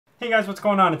Hey guys, what's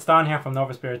going on? It's Don here from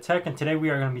Novaspirit Tech, and today we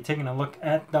are going to be taking a look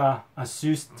at the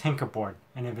Asus Tinkerboard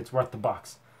and if it's worth the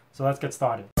bucks. So let's get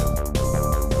started.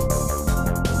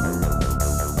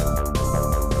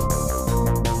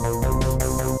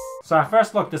 So at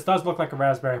first look, this does look like a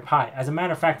Raspberry Pi. As a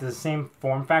matter of fact, it's the same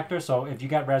form factor, so if you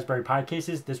got Raspberry Pi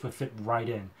cases, this would fit right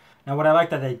in. Now what I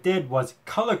like that they did was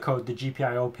color code the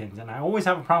GPIO pins, and I always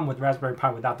have a problem with Raspberry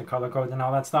Pi without the color code and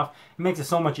all that stuff. It makes it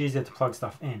so much easier to plug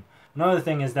stuff in. Another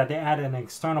thing is that they added an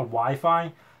external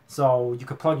Wi-Fi, so you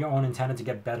could plug your own antenna to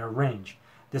get better range.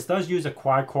 This does use a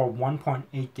quad-core 1.8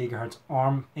 GHz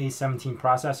ARM A17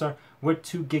 processor with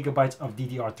 2 GB of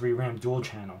DDR3 RAM dual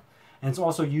channel. And it's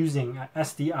also using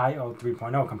SDIO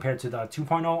 3.0 compared to the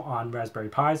 2.0 on Raspberry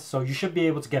Pis, so you should be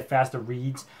able to get faster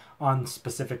reads on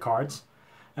specific cards.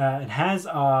 It has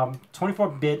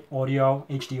 24-bit audio,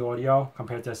 HD audio,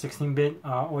 compared to 16-bit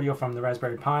audio from the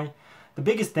Raspberry Pi. The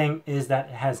biggest thing is that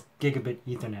it has gigabit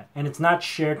Ethernet, and it's not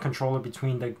shared controller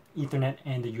between the Ethernet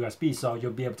and the USB, so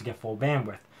you'll be able to get full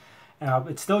bandwidth.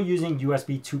 It's still using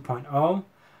USB 2.0,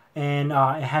 and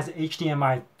it has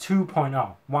HDMI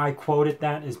 2.0. Why I quoted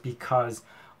that is because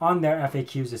on their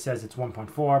FAQs it says it's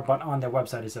 1.4, but on their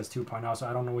website it says 2.0, so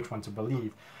I don't know which one to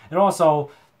believe. It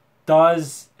also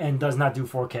does and does not do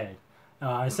 4K.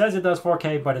 It says it does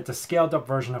 4K, but it's a scaled up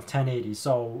version of 1080,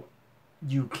 so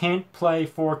you can't play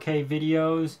 4K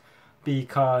videos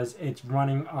because it's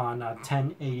running on a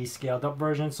 1080 scaled up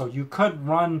version. So you could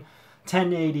run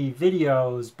 1080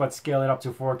 videos but scale it up to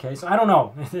 4K. So I don't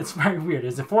know. It's very weird.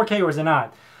 Is it 4K or is it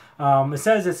not? It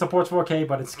says it supports 4K,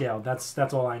 but it's scaled. That's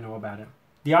all I know about it.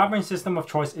 The operating system of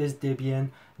choice is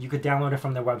Debian. You could download it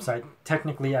from their website.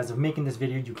 Technically, as of making this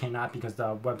video, you cannot because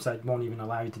the website won't even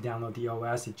allow you to download the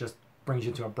OS. It just brings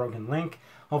you to a broken link.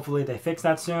 Hopefully they fix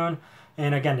that soon.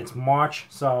 And again, it's March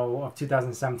of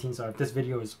 2017, so if this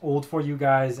video is old for you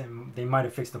guys, and they might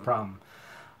have fixed the problem.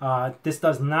 This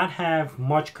does not have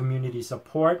much community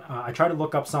support. I tried to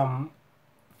look up somewhere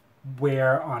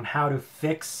on how to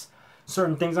fix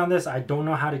certain things on this. I don't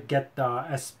know how to get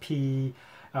the SPI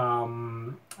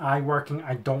working.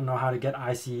 I don't know how to get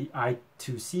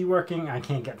I2C working. I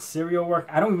can't get serial work.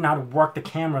 I don't even know how to work the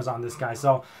cameras on this guy.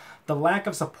 So the lack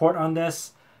of support on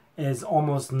this is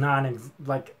almost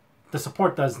the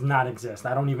support does not exist.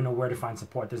 I don't even know where to find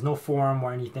support. There's no forum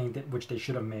or anything which they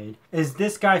should have made. Is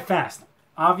this guy fast?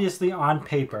 Obviously, on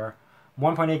paper,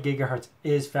 1.8 GHz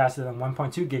is faster than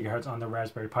 1.2 GHz on the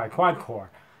Raspberry Pi quad-core.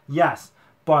 Yes,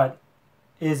 but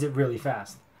is it really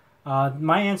fast?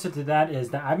 My answer to that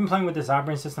is that I've been playing with this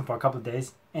operating system for a couple of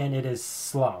days, and it is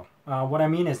slow. What I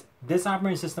mean is this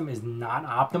operating system is not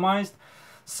optimized.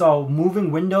 So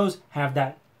moving windows have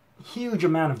that huge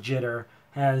amount of jitter.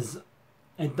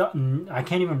 I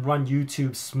can't even run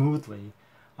YouTube smoothly.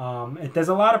 There's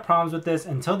a lot of problems with this.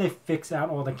 Until they fix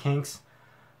out all the kinks,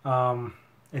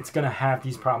 it's going to have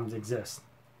these problems exist.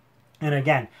 And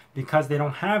again, because they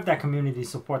don't have that community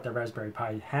support that Raspberry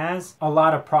Pi has, a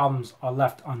lot of problems are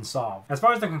left unsolved. As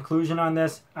far as the conclusion on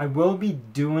this, I will be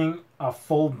doing a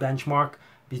full benchmark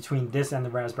between this and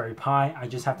the Raspberry Pi. I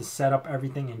just have to set up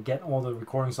everything and get all the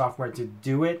recording software to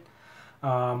do it.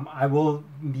 I will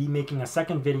be making a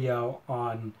second video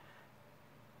on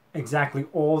exactly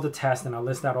all the tests, and I'll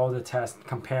list out all the tests,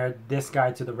 compare this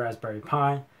guy to the Raspberry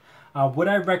Pi. Would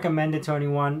I recommend it to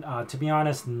anyone? To be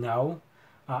honest, no.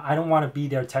 I don't want to be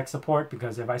their tech support,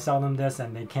 because if I sell them this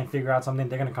and they can't figure out something,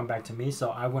 they're going to come back to me, so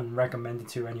I wouldn't recommend it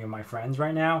to any of my friends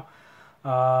right now.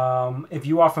 If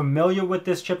you are familiar with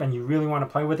this chip and you really want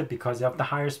to play with it because of the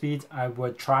higher speeds, I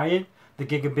would try it. The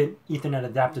gigabit Ethernet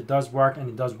adapter does work, and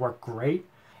it does work great.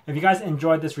 If you guys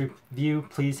enjoyed this review,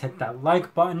 please hit that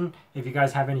like button. If you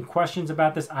guys have any questions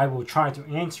about this, I will try to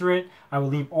answer it. I will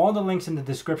leave all the links in the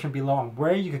description below on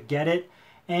where you could get it,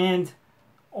 and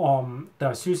the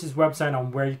Asus's website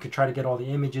on where you could try to get all the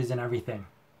images and everything.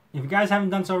 If you guys haven't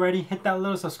done so already, hit that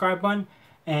little subscribe button.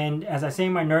 And as I say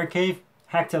in my nerd cave,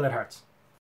 hack till it hurts.